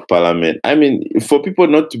from out of parliament. I mean, for people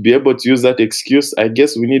not to be able to use that excuse, I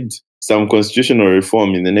guess we need some constitutional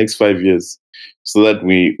reform in the next 5 years so that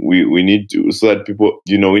we need to, so that people,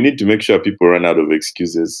 we need to make sure people run out of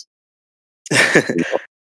excuses.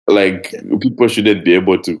 Like people shouldn't be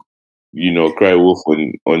able to, cry wolf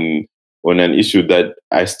on an issue that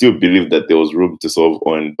I still believe that there was room to solve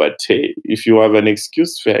on. But hey, if you have an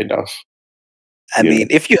excuse, fair enough. I You know, mean,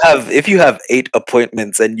 if you have 8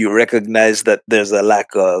 appointments and you recognize that there's a lack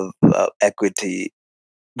of equity,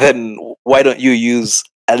 then why don't you use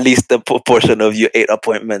at least a proportion of your 8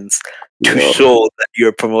 appointments you to know, show that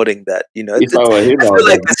you're promoting that? if I were him, I I feel would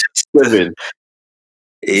like have it's just seven,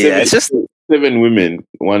 yeah, seven, it's just seven women,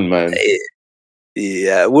 one man,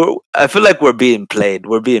 yeah. I feel like we're being played.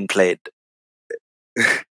 We're being played, and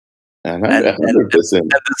and hundred and hundred percent.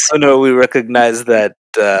 and the sooner we recognize that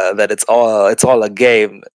it's all a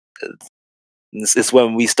game, it's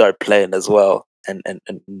when we start playing as well, and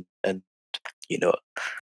you know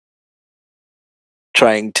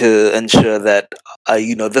trying to ensure that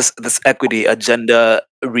this equity agenda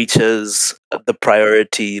reaches the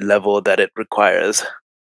priority level that it requires.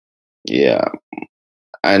 Yeah,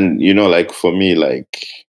 and like for me, like,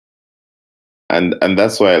 and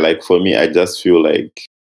that's why, like, for me, I just feel like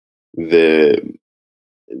the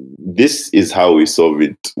this is how we solve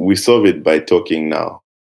it. We solve it by talking now.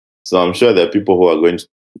 So I'm sure there are people who are going to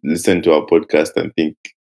listen to our podcast and think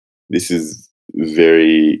this is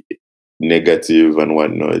very negative and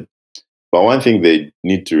whatnot. But one thing they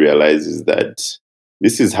need to realize is that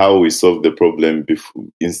this is how we solve the problem before,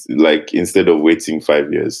 like instead of waiting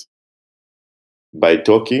 5 years, by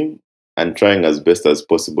talking and trying as best as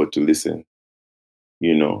possible to listen.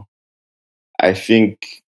 You know, I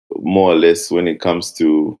think more or less when it comes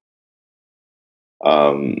to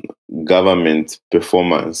um, government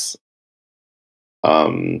performance,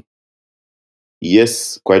 um,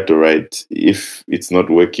 yes, quite all right. If it's not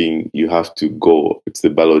working, you have to go to the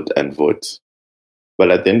ballot and vote.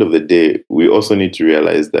 But at the end of the day, we also need to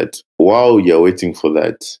realize that while you're waiting for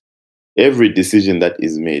that, every decision that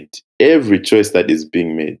is made, every choice that is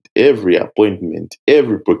being made, every appointment,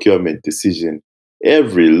 every procurement decision,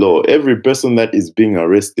 every law, every person that is being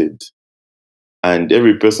arrested, and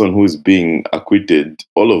every person who is being acquitted,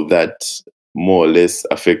 all of that more or less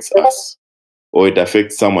affects us, or it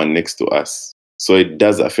affects someone next to us. So it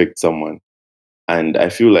does affect someone. And I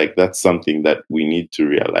feel like that's something that we need to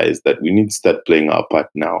realize, that we need to start playing our part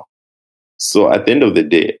now. So at the end of the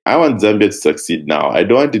day, I want Zambia to succeed now. I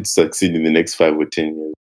don't want it to succeed in the next 5 or 10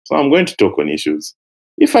 years. So I'm going to talk on issues.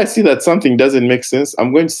 If I see that something doesn't make sense,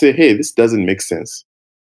 I'm going to say, hey, this doesn't make sense.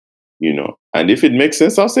 And if it makes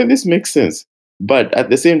sense, I'll say this makes sense. But at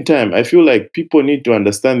the same time, I feel like people need to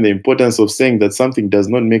understand the importance of saying that something does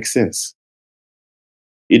not make sense.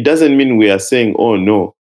 It doesn't mean we are saying, oh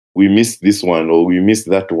no, we missed this one or we missed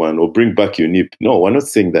that one or bring back your nip. No, we're not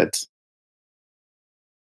saying that.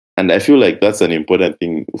 And I feel like that's an important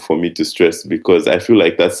thing for me to stress, because I feel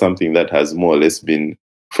like that's something that has more or less been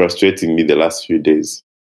frustrating me the last few days.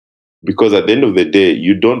 Because at the end of the day,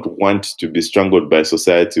 you don't want to be strangled by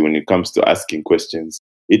society when it comes to asking questions.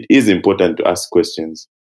 It is important to ask questions.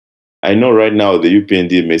 I know right now the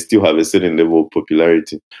UPND may still have a certain level of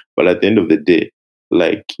popularity, but at the end of the day,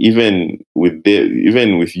 like even with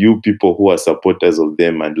you people who are supporters of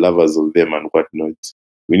them and lovers of them and whatnot,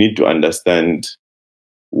 we need to understand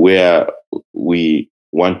where we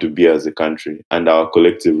want to be as a country and our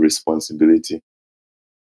collective responsibility.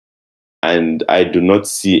 And I do not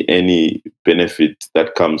see any benefit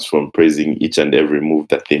that comes from praising each and every move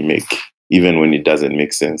that they make, even when it doesn't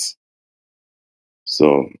make sense.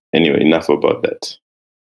 So, anyway, enough about that.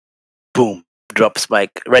 Boom, drops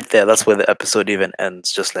mic right there. That's where the episode even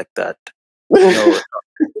ends, just like that. No,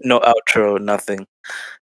 no outro, nothing.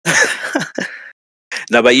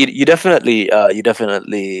 No, but you definitely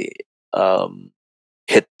um,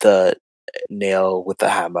 hit the nail with the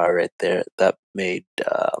hammer right there. That made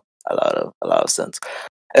a lot of sense.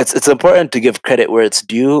 It's important to give credit where it's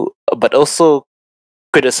due, but also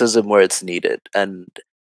criticism where it's needed. And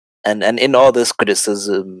in all this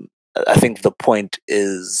criticism, I think the point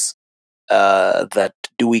is that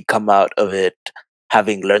do we come out of it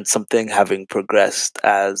having learned something, having progressed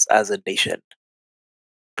as a nation.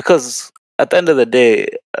 Because at the end of the day,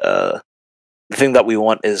 the thing that we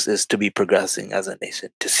want is to be progressing as a nation,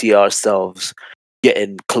 to see ourselves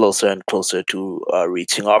getting closer and closer to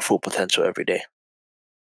reaching our full potential every day.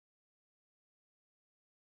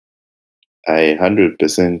 I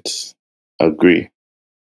 100% agree.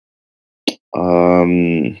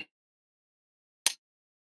 Um,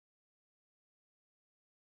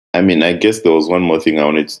 I mean, I guess there was one more thing I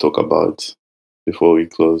wanted to talk about before we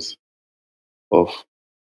close off,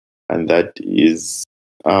 and that is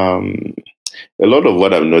a lot of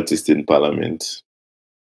what I've noticed in Parliament.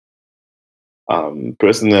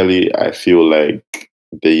 Personally, I feel like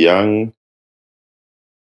the young,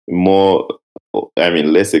 more,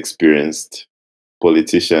 less experienced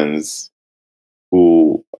politicians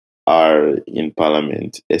who are in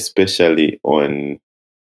Parliament, especially in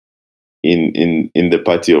the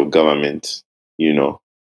party of government, you know,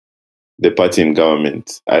 the party in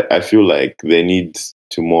government, I feel like they need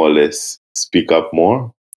to more or less speak up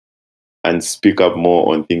more and speak up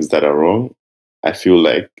more on things that are wrong. I feel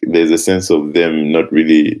like there's a sense of them not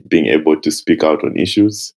really being able to speak out on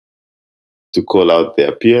issues, to call out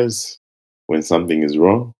their peers when something is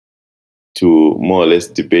wrong, to more or less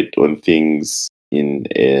debate on things in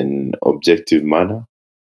an objective manner.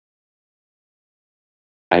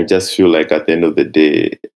 I just feel like at the end of the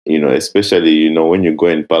day, especially, when you go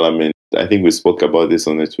in parliament, I think we spoke about this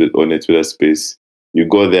on a Twitter space. You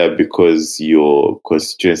go there because your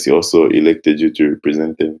constituency also elected you to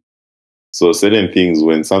represent them. So certain things,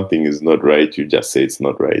 when something is not right, you just say it's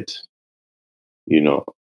not right, you know.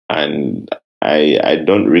 And I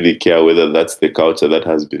don't really care whether that's the culture that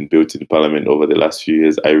has been built in parliament over the last few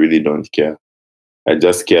years. I really don't care. I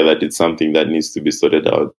just care that it's something that needs to be sorted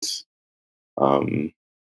out um,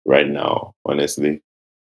 right now, honestly,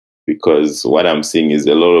 because what I'm seeing is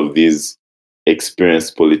a lot of these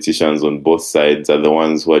experienced politicians on both sides are the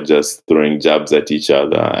ones who are just throwing jabs at each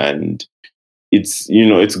other. And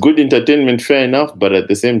it's good entertainment, fair enough, but at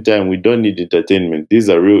the same time, we don't need entertainment. These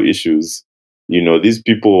are real issues. These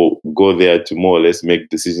people go there to more or less make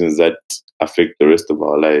decisions that affect the rest of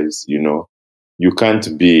our lives. You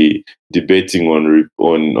can't be debating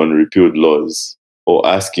on repealed laws or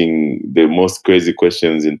asking the most crazy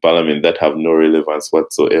questions in parliament that have no relevance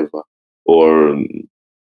whatsoever, or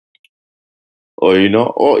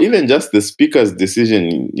or even just the speaker's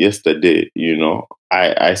decision yesterday.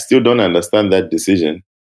 I still don't understand that decision,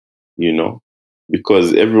 you know,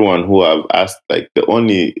 because everyone who I've asked, like, the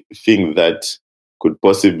only thing that could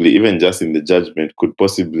possibly, even just in the judgment, could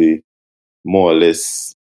possibly more or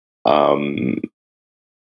less um,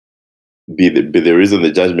 be the reason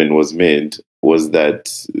the judgment was made was that,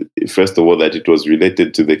 first of all, that it was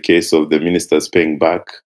related to the case of the ministers paying back,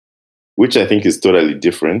 which I think is totally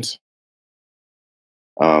different.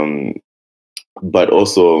 Um, but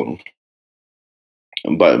also,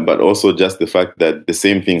 but also just the fact that the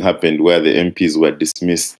same thing happened where the MPs were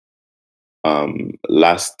dismissed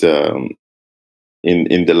last in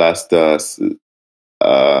the last uh,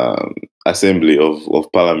 assembly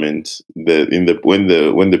of parliament, when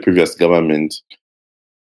the previous government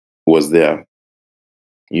was there,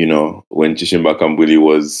 when Chishimba Kambuli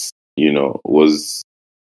was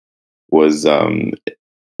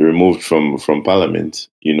removed from parliament,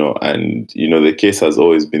 and the case has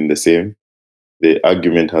always been the same, the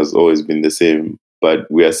argument has always been the same, but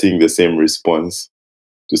we are seeing the same response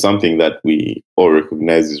to something that we all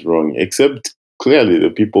recognize is wrong, except clearly the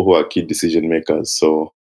people who are key decision makers.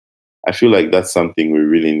 So I feel like that's something we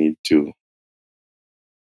really need to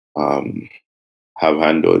um, have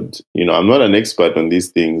handled. I'm not an expert on these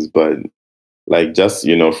things, but like, just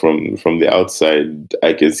from the outside,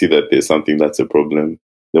 I can see that there's something that's a problem.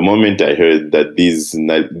 The moment I heard that these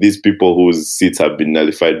people whose seats have been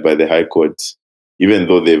nullified by the High Court, even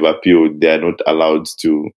though they've appealed, they are not allowed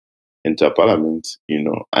to enter Parliament.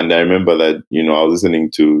 And I remember that I was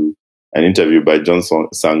listening to an interview by Johnson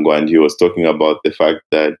Sango, and he was talking about the fact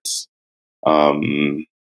that um,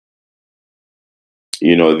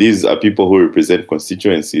 these are people who represent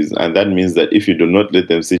constituencies, and that means that if you do not let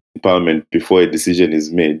them sit in Parliament before a decision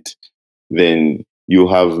is made, then you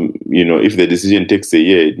have, if the decision takes a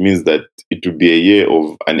year, it means that it would be a year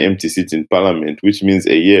of an empty seat in Parliament, which means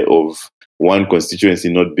a year of one constituency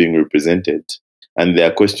not being represented, and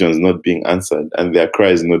their questions not being answered, and their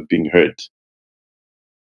cries not being heard.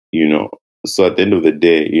 So at the end of the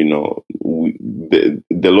day,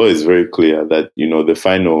 the law is very clear that the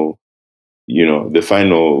final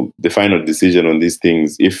decision on these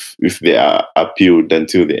things, if they are appealed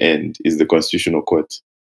until the end, is the Constitutional Court.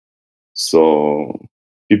 So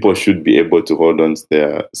people should be able to hold on to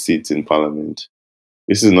their seats in parliament.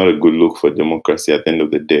 This is not a good look for democracy at the end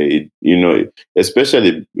of the day.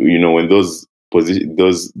 Especially when those position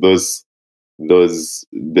those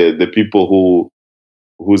the people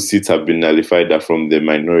whose seats have been nullified are from the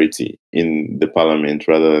minority in the parliament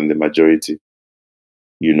rather than the majority.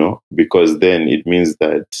 Because then it means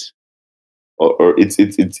that, or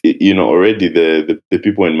already the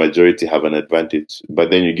people in majority have an advantage,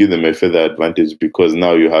 but then you give them a further advantage because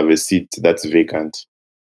now you have a seat that's vacant.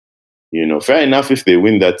 Fair enough if they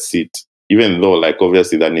win that seat, even though, like,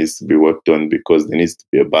 obviously that needs to be worked on because there needs to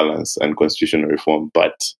be a balance and constitutional reform.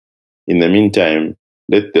 But in the meantime,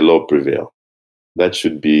 let the law prevail. That's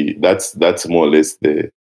more or less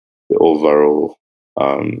the overall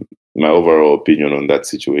my overall opinion on that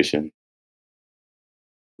situation.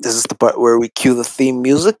 This is the part where we cue the theme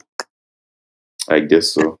music. I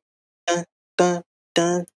guess so. Dun, dun,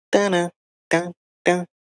 dun, dun, dun, dun, dun,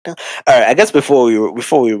 dun. All right, I guess before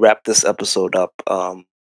we wrap this episode up, I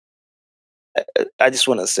just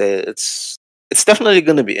want to say it's definitely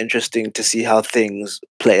going to be interesting to see how things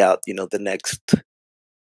play out. The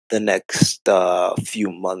next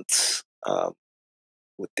few months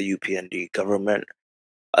with the UPND government.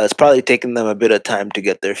 It's probably taken them a bit of time to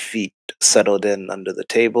get their feet settled in under the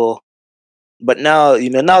table. But now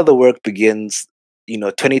the work begins.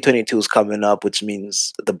 2022 is coming up, which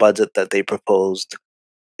means the budget that they proposed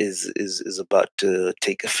is about to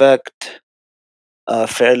take effect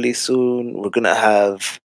fairly soon. We're gonna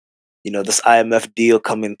have this IMF deal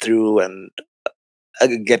coming through, and I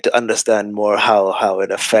could get to understand more how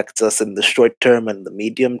it affects us in the short term and the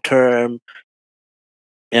medium term.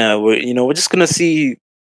 Yeah, we're just gonna see,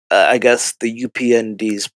 I guess, the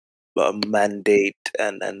UPND's mandate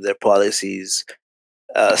and their policies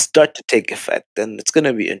start to take effect, and it's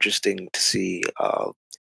gonna be interesting to see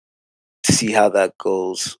how that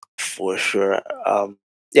goes for sure.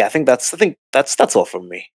 Yeah, I think that's all from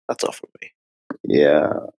me. That's all from me.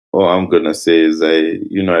 Yeah. All I'm gonna say is I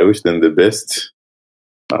wish them the best.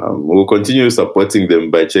 We'll continue supporting them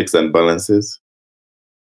by checks and balances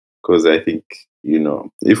because I think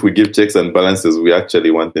if we give checks and balances, we actually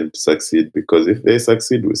want them to succeed because if they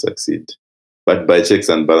succeed, we succeed, but by checks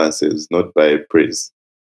and balances, not by praise.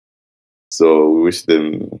 So we wish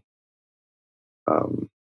them um,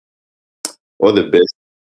 all the best,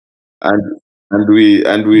 and we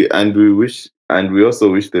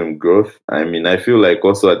also wish them growth. I mean, I feel like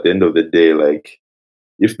also at the end of the day, like,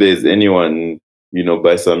 if there's anyone,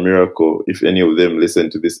 by some miracle, if any of them listen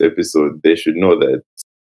to this episode, they should know that,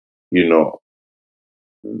 you know,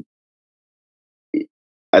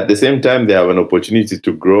 at the same time, they have an opportunity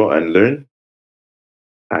to grow and learn.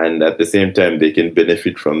 And at the same time, they can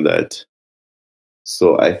benefit from that.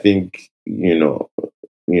 So I think,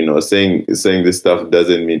 saying this stuff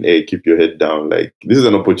doesn't mean, hey, keep your head down. Like, this is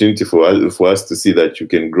an opportunity for us to see that you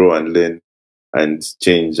can grow and learn and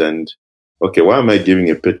change. And okay, why am I giving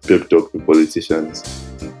a pep talk to politicians?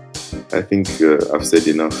 I think I've said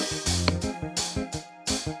enough.